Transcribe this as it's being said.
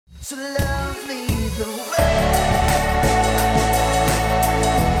to love me the way.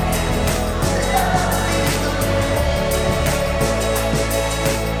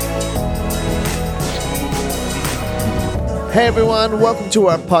 Hey everyone, welcome to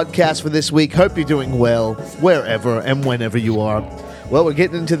our podcast for this week. Hope you're doing well, wherever and whenever you are. Well, we're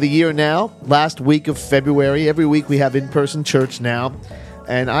getting into the year now, last week of February. Every week we have in-person church now,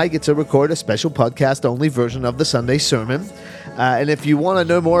 and I get to record a special podcast-only version of the Sunday sermon. And if you want to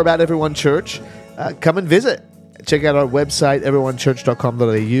know more about Everyone Church, come and visit. Check out our website,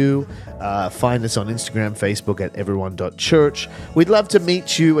 everyonechurch.com.au. Find us on Instagram, Facebook at everyone.church. We'd love to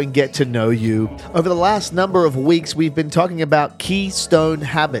meet you and get to know you. Over the last number of weeks, we've been talking about keystone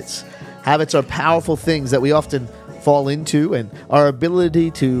habits. Habits are powerful things that we often fall into, and our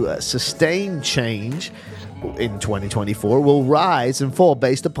ability to sustain change in 2024 will rise and fall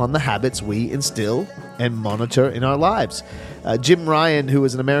based upon the habits we instill and monitor in our lives. Jim Ryan, who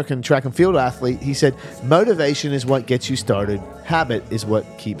is an American track and field athlete, he said, motivation is what gets you started. Habit is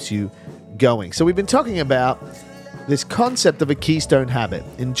what keeps you going. So we've been talking about this concept of a keystone habit.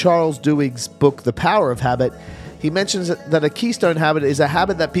 In Charles Duhigg's book, The Power of Habit, he mentions that a keystone habit is a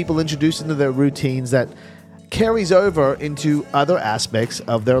habit that people introduce into their routines that carries over into other aspects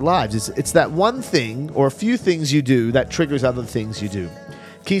of their lives. It's that one thing or a few things you do that triggers other things you do.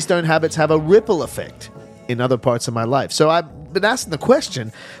 Keystone habits have a ripple effect in other parts of my life. So I've been asking the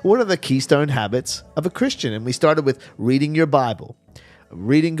question, what are the keystone habits of a Christian? And we started with reading your Bible,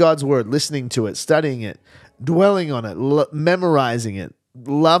 reading God's Word, listening to it, studying it, dwelling on it, memorizing it,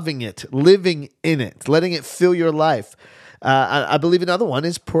 loving it, living in it, letting it fill your life. I believe another one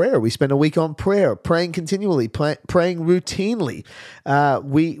is prayer. We spend a week on prayer, praying continually, praying routinely.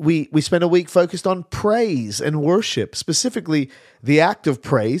 We spend a week focused on praise and worship, specifically the act of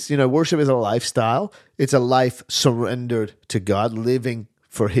praise. You know, worship is a lifestyle. It's a life surrendered to God, living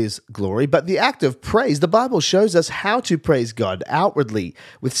for His glory. But the act of praise, the Bible shows us how to praise God outwardly,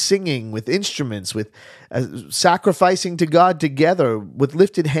 with singing, with instruments, with sacrificing to God together, with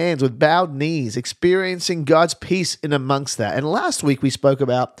lifted hands, with bowed knees, experiencing God's peace in amongst that. And last week we spoke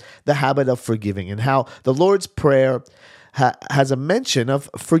about the habit of forgiving and how the Lord's Prayer has a mention of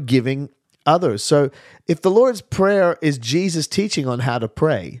forgiving others. So if the Lord's Prayer is Jesus' teaching on how to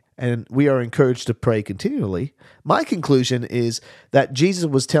pray, and we are encouraged to pray continually, my conclusion is that Jesus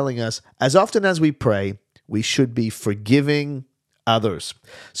was telling us, as often as we pray, we should be forgiving others.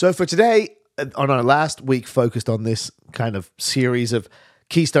 So for today, on our last week focused on this kind of series of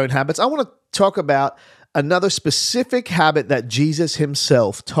keystone habits, I want to talk about another specific habit that Jesus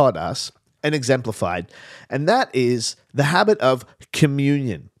Himself taught us and exemplified, and that is the habit of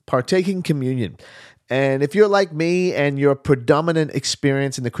communion, partaking communion. And if you're like me and your predominant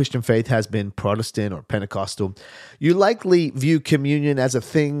experience in the Christian faith has been Protestant or Pentecostal, you likely view communion as a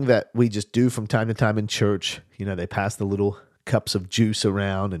thing that we just do from time to time in church. You know, they pass the little cups of juice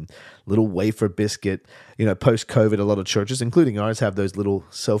around and little wafer biscuit. You know, post-COVID, a lot of churches, including ours, have those little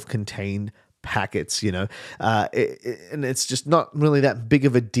self-contained packets, and it's just not really that big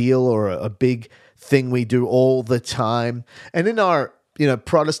of a deal or a big thing we do all the time. And in our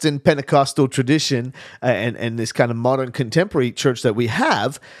Protestant Pentecostal tradition and this kind of modern contemporary church that we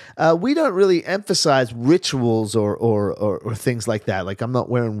have, we don't really emphasize rituals or things like that. Like, I'm not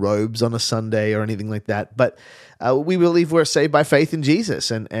wearing robes on a Sunday or anything like that, but we believe we're saved by faith in Jesus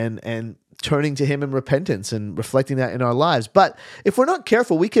and turning to Him in repentance and reflecting that in our lives. But if we're not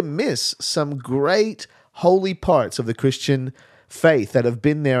careful, we can miss some great holy parts of the Christian faith that have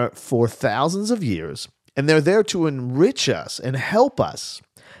been there for thousands of years. And they're there to enrich us and help us.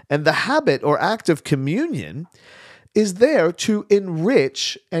 And the habit or act of communion is there to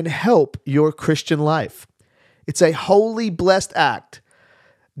enrich and help your Christian life. It's a holy, blessed act,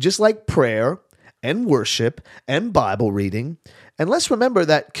 just like prayer and worship and Bible reading. And let's remember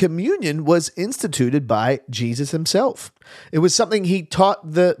that communion was instituted by Jesus Himself. It was something He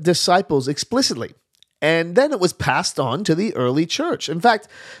taught the disciples explicitly. And then it was passed on to the early church. In fact,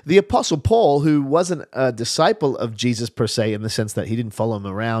 the Apostle Paul, who wasn't a disciple of Jesus per se, in the sense that he didn't follow Him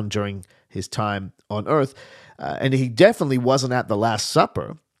around during his time on earth, and he definitely wasn't at the Last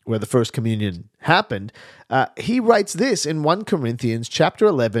Supper, where the first communion happened, he writes this in 1 Corinthians chapter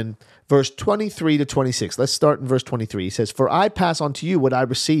 11, verse 23 to 26. Let's start in verse 23. He says, "For I pass on to you what I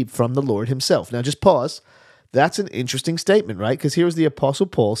received from the Lord Himself." Now just pause. That's an interesting statement, right? Because here's the Apostle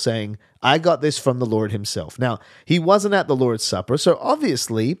Paul saying, I got this from the Lord Himself. Now, he wasn't at the Lord's Supper, so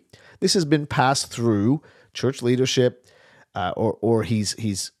obviously this has been passed through church leadership, or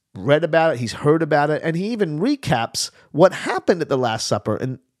he's read about it, he's heard about it, and he even recaps what happened at the Last Supper.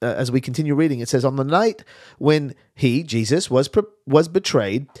 And as we continue reading, it says, on the night when he, Jesus, was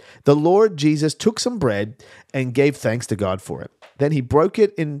betrayed, the Lord Jesus took some bread and gave thanks to God for it. Then he broke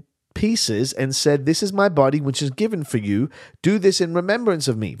it in pieces and said, this is my body, which is given for you. Do this in remembrance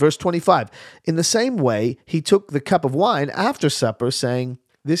of me. Verse 25, in the same way, he took the cup of wine after supper, saying,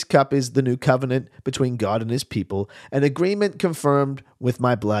 this cup is the new covenant between God and his people, an agreement confirmed with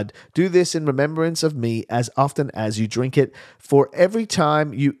my blood. Do this in remembrance of me as often as you drink it. For every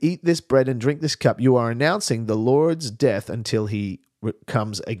time you eat this bread and drink this cup, you are announcing the Lord's death until he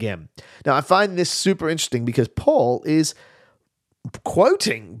comes again. Now, I find this super interesting because Paul is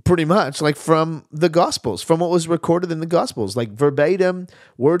quoting pretty much like from the Gospels, from what was recorded in the Gospels, like verbatim,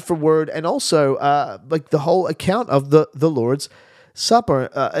 word for word, and also like the whole account of the Lord's Supper.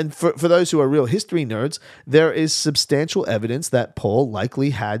 And for those who are real history nerds, there is substantial evidence that Paul likely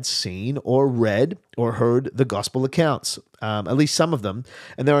had seen or read or heard the Gospel accounts, at least some of them.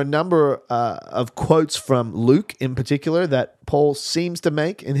 And there are a number of quotes from Luke in particular that Paul seems to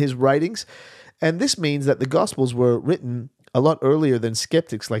make in his writings. And this means that the Gospels were written a lot earlier than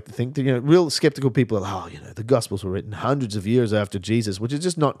skeptics like to think. Real skeptical people are, the Gospels were written hundreds of years after Jesus, which is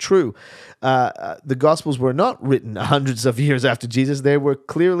just not true. The Gospels were not written hundreds of years after Jesus. They were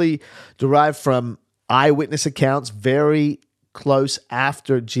clearly derived from eyewitness accounts very close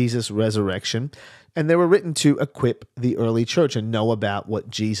after Jesus' resurrection. And they were written to equip the early church and know about what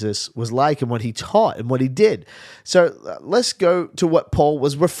Jesus was like and what he taught and what he did. So let's go to what Paul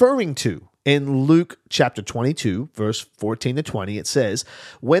was referring to. In Luke chapter 22, verse 14 to 20, it says,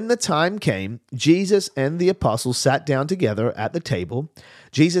 when the time came, Jesus and the apostles sat down together at the table.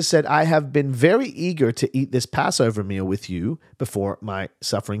 Jesus said, I have been very eager to eat this Passover meal with you before my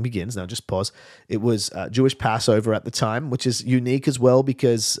suffering begins. Now, just pause. It was Jewish Passover at the time, which is unique as well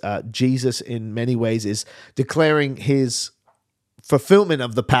because Jesus, in many ways, is declaring his fulfillment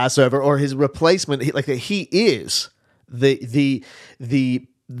of the Passover or his replacement. He is the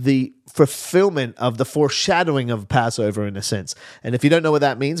fulfillment of the foreshadowing of Passover in a sense. And if you don't know what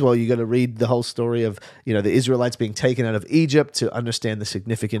that means, well, you got to read the whole story of, the Israelites being taken out of Egypt to understand the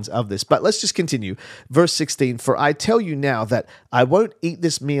significance of this. But let's just continue. Verse 16, for I tell you now that I won't eat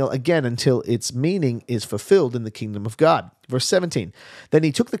this meal again until its meaning is fulfilled in the kingdom of God. Verse 17, then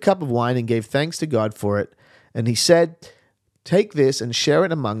he took the cup of wine and gave thanks to God for it. And he said, take this and share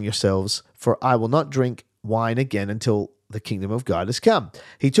it among yourselves, for I will not drink wine again until the kingdom of God has come.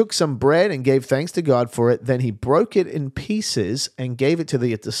 He took some bread and gave thanks to God for it. Then he broke it in pieces and gave it to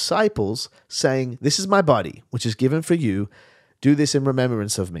the disciples, saying, this is my body, which is given for you. Do this in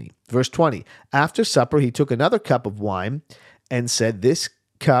remembrance of me. Verse 20, after supper, he took another cup of wine and said, this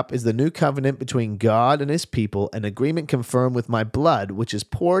cup is the new covenant between God and his people, an agreement confirmed with my blood, which is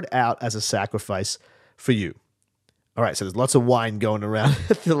poured out as a sacrifice for you. All right, so there's lots of wine going around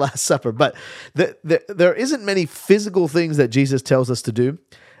at the Last Supper, but there isn't many physical things that Jesus tells us to do,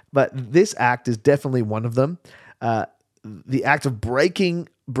 but this act is definitely one of them. The act of breaking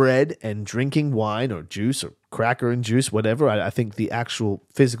bread and drinking wine or juice or cracker and juice, whatever. I think the actual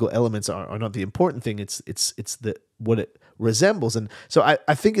physical elements are not the important thing. It's what it resembles. And so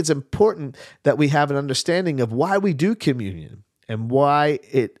I think it's important that we have an understanding of why we do communion and why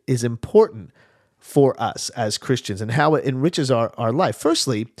it is important for us as Christians and how it enriches our life.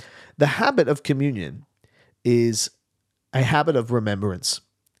 Firstly, the habit of communion is a habit of remembrance.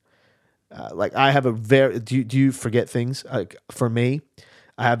 I have do you forget things? For me,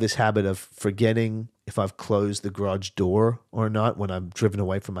 I have this habit of forgetting if I've closed the garage door or not. When I'm driven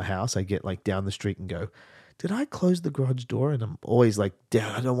away from my house, I get down the street and go, did I close the garage door? And I'm always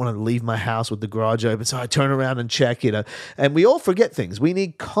damn, I don't want to leave my house with the garage open. So I turn around and check it. And we all forget things. We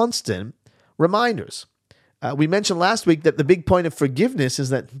need constant reminders. We mentioned last week that the big point of forgiveness is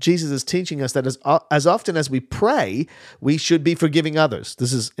that Jesus is teaching us that as often as we pray, we should be forgiving others.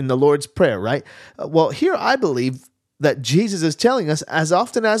 This is in the Lord's Prayer, right? Well, here I believe that Jesus is telling us as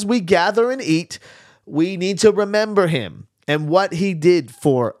often as we gather and eat, we need to remember him and what he did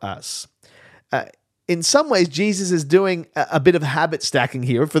for us. In some ways, Jesus is doing a bit of habit stacking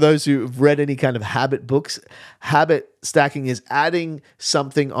here. For those who've read any kind of habit books, habit stacking is adding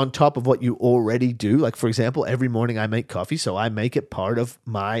something on top of what you already do. Like, for example, every morning I make coffee, so I make it part of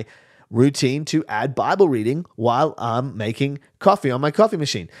my routine to add Bible reading while I'm making coffee on my coffee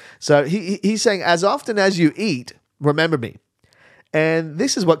machine. So he's saying, as often as you eat, remember me. And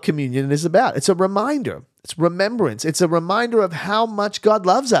this is what communion is about. It's a reminder. It's remembrance. It's a reminder of how much God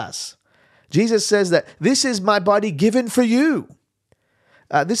loves us. Jesus says that this is my body given for you.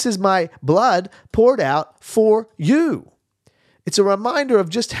 This is my blood poured out for you. It's a reminder of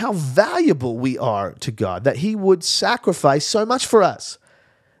just how valuable we are to God, that he would sacrifice so much for us.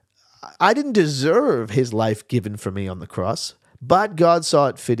 I didn't deserve his life given for me on the cross, but God saw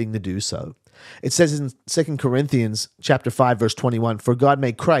it fitting to do so. It says in 2 Corinthians chapter 5, verse 21, "For God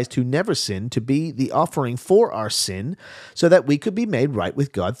made Christ, who never sinned, to be the offering for our sin, so that we could be made right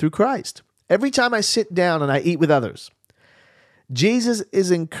with God through Christ." Every time I sit down and I eat with others, Jesus is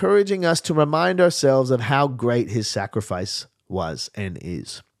encouraging us to remind ourselves of how great his sacrifice was and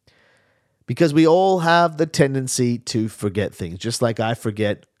is. Because we all have the tendency to forget things, just like I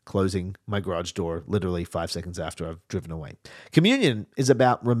forget closing my garage door literally 5 seconds after I've driven away. Communion is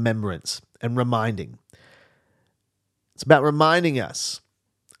about remembrance and reminding. It's about reminding us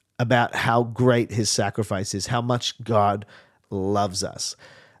about how great his sacrifice is, how much God loves us.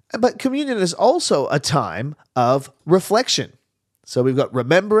 But communion is also a time of reflection. So we've got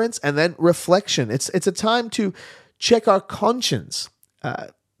remembrance and then reflection. It's a time to check our conscience.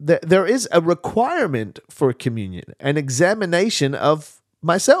 There is a requirement for communion, an examination of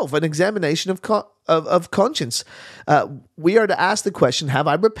myself, an examination of conscience. We are to ask the question, have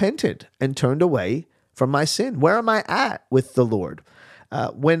I repented and turned away from my sin? Where am I at with the Lord?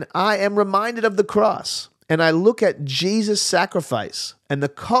 When I am reminded of the cross and I look at Jesus' sacrifice and the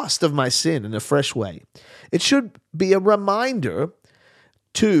cost of my sin in a fresh way, it should be a reminder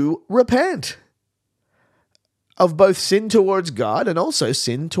to repent of both sin towards God and also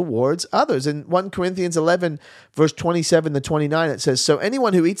sin towards others. In 1 Corinthians 11, verse 27 to 29, it says, "So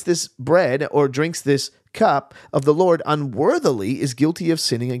anyone who eats this bread or drinks this cup of the Lord unworthily is guilty of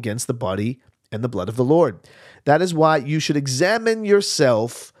sinning against the body and the blood of the Lord. That is why you should examine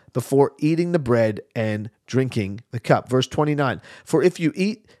yourself before eating the bread and drinking the cup." Verse 29, "For if you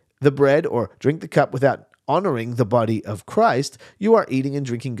eat the bread or drink the cup without honoring the body of Christ, you are eating and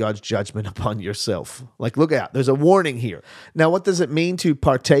drinking God's judgment upon yourself." Like, look out. There's a warning here. Now, what does it mean to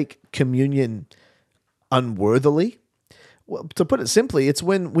partake communion unworthily? Well, to put it simply, it's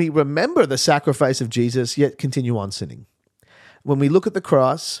when we remember the sacrifice of Jesus, yet continue on sinning. When we look at the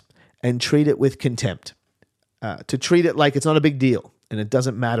cross and treat it with contempt, to treat it like it's not a big deal and it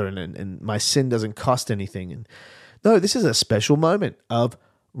doesn't matter and my sin doesn't cost anything. And no, this is a special moment of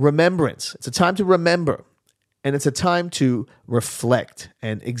remembrance. It's a time to remember. And it's a time to reflect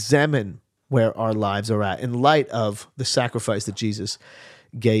and examine where our lives are at in light of the sacrifice that Jesus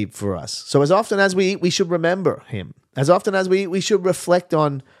gave for us. So as often as we eat, we should remember him. As often as we eat, we should reflect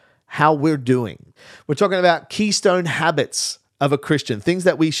on how we're doing. We're talking about keystone habits of a Christian, things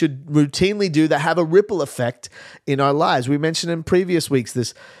that we should routinely do that have a ripple effect in our lives. We mentioned in previous weeks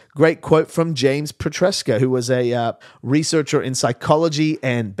this great quote from James Petresca, who was a researcher in psychology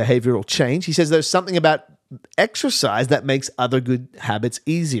and behavioral change. He says there's something about exercise that makes other good habits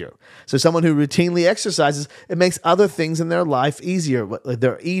easier. So someone who routinely exercises, it makes other things in their life easier.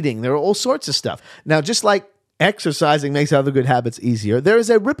 They're eating, there are all sorts of stuff. Now, just like exercising makes other good habits easier, there is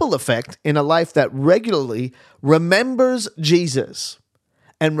a ripple effect in a life that regularly remembers Jesus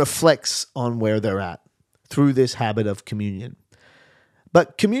and reflects on where they're at through this habit of communion.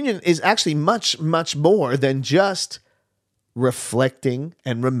 But communion is actually much, much more than just reflecting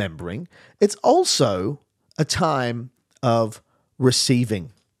and remembering. It's also a time of receiving.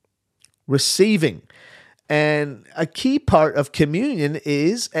 And a key part of communion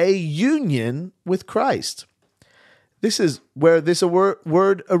is a union with Christ. This is where this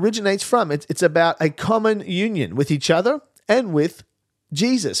word originates from. It's about a common union with each other and with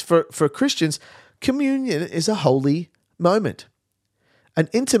Jesus. For Christians, communion is a holy moment, an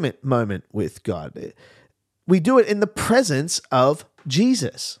intimate moment with God. We do it in the presence of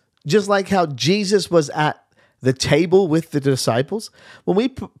Jesus. Just like how Jesus was at the table with the disciples, when we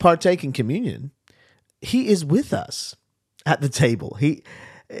partake in communion, he is with us at the table.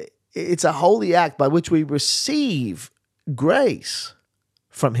 It's a holy act by which we receive grace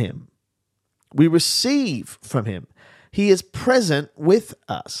from him. We receive from him. He is present with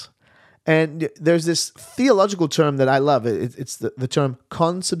us. And there's this theological term that I love. It's the term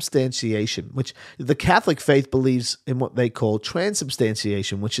consubstantiation, which the Catholic faith believes in what they call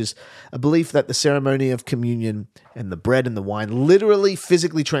transubstantiation, which is a belief that the ceremony of communion and the bread and the wine literally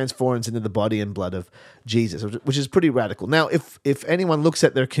physically transforms into the body and blood of Jesus, which is pretty radical. Now, if anyone looks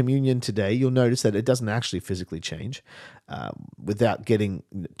at their communion today, you'll notice that it doesn't actually physically change. Without getting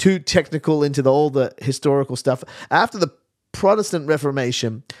too technical into all the historical stuff, after the Protestant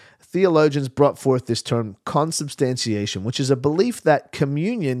Reformation, theologians brought forth this term consubstantiation, which is a belief that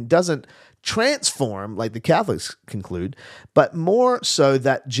communion doesn't transform, like the Catholics conclude, but more so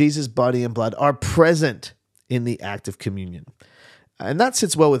that Jesus' body and blood are present in the act of communion. And that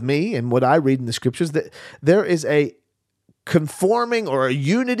sits well with me and what I read in the scriptures, that there is a conforming or a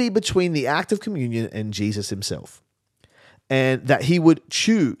unity between the act of communion and Jesus himself. and that he would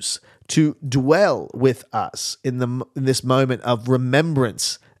choose to dwell with us in this moment of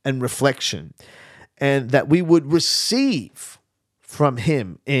remembrance and reflection, and that we would receive from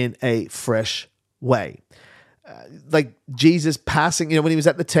him in a fresh way. Like Jesus passing, when he was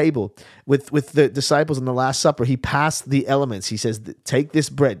at the table with the disciples in the Last Supper, he passed the elements. He says, take this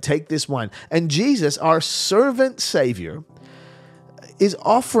bread, take this wine. And Jesus, our servant Savior, is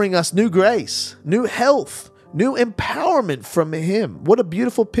offering us new grace, new health, new empowerment from him. What a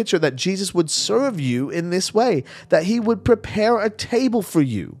beautiful picture that Jesus would serve you in this way, that he would prepare a table for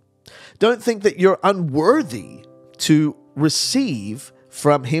you. Don't think that you're unworthy to receive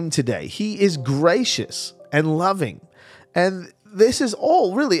from him today. He is gracious and loving. And this is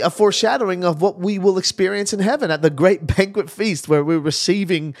all really a foreshadowing of what we will experience in heaven at the great banquet feast where we're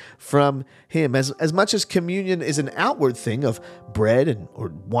receiving from him. As much as communion is an outward thing of bread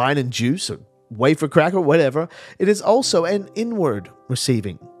or wine and juice or wafer cracker, whatever, it is also an inward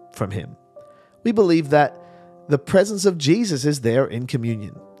receiving from him. We believe that the presence of Jesus is there in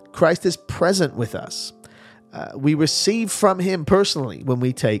communion. Christ is present with us. We receive from him personally when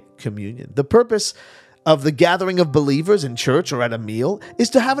we take communion. The purpose of the gathering of believers in church or at a meal is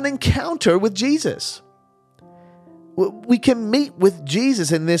to have an encounter with Jesus. We can meet with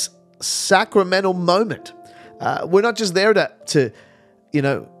Jesus in this sacramental moment. We're not just there to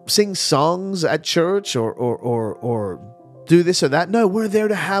sing songs at church or do this or that. No, we're there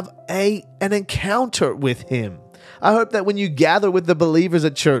to have an encounter with him. I hope that when you gather with the believers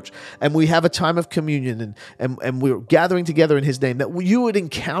at church and we have a time of communion and we're gathering together in his name, that you would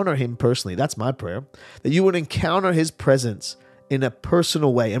encounter him personally. That's my prayer. That you would encounter his presence in a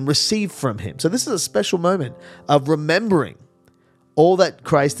personal way and receive from him. So this is a special moment of remembering all that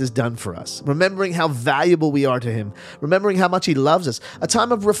Christ has done for us, remembering how valuable we are to him, remembering how much he loves us, a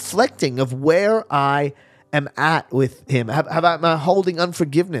time of reflecting of where I am at with him. Am I holding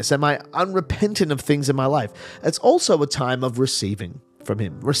unforgiveness? Am I unrepentant of things in my life? It's also a time of receiving from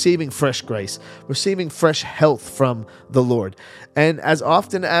him, receiving fresh grace, receiving fresh health from the Lord. And as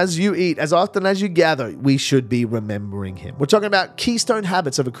often as you eat, as often as you gather, we should be remembering him. We're talking about keystone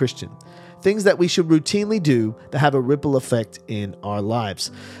habits of a Christian, things that we should routinely do that have a ripple effect in our lives.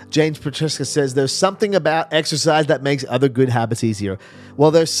 James Patriska says there's something about exercise that makes other good habits easier.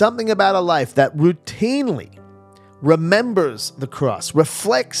 Well, there's something about a life that routinely remembers the cross,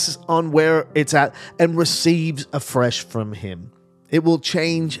 reflects on where it's at, and receives afresh from him. It will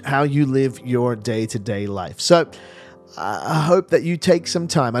change how you live your day-to-day life. So I hope that you take some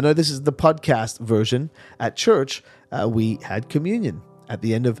time. I know this is the podcast version. At church, we had communion at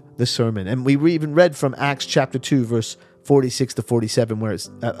the end of the sermon. And we even read from Acts chapter 2, verse 46 to 47, where it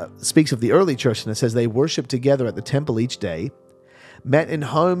speaks of the early church, and it says they worshiped together at the temple each day, met in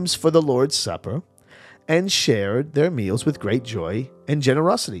homes for the Lord's Supper, and shared their meals with great joy and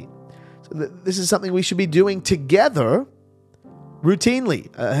generosity. So this is something we should be doing together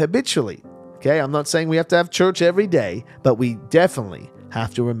routinely, habitually. Okay, I'm not saying we have to have church every day, but we definitely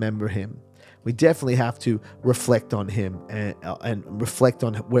have to remember him. We definitely have to reflect on him and reflect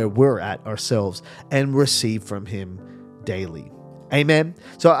on where we're at ourselves and receive from him daily. Amen.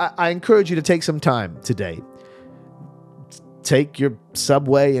 So I encourage you to take some time today. Take your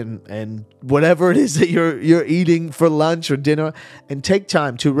Subway and whatever it is that you're eating for lunch or dinner, and take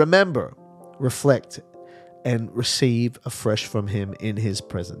time to remember, reflect, and receive afresh from him in his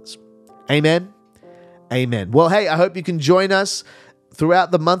presence. Amen. Amen. Well, hey, I hope you can join us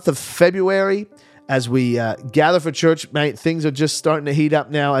throughout the month of February as we gather for church. Mate, things are just starting to heat up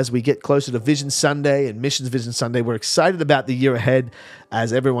now as we get closer to Vision Sunday and Missions Vision Sunday. We're excited about the year ahead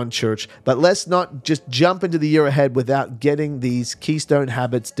as Everyone Church, but let's not just jump into the year ahead without getting these keystone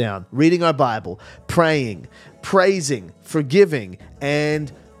habits down. Reading our Bible, praying, praising, forgiving,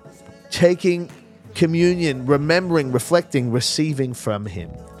 and taking communion, remembering, reflecting, receiving from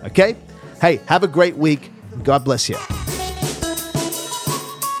him. Okay? Hey, have a great week. God bless you.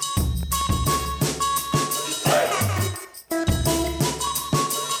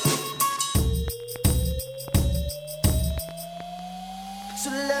 So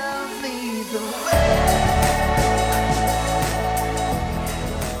love leads the way.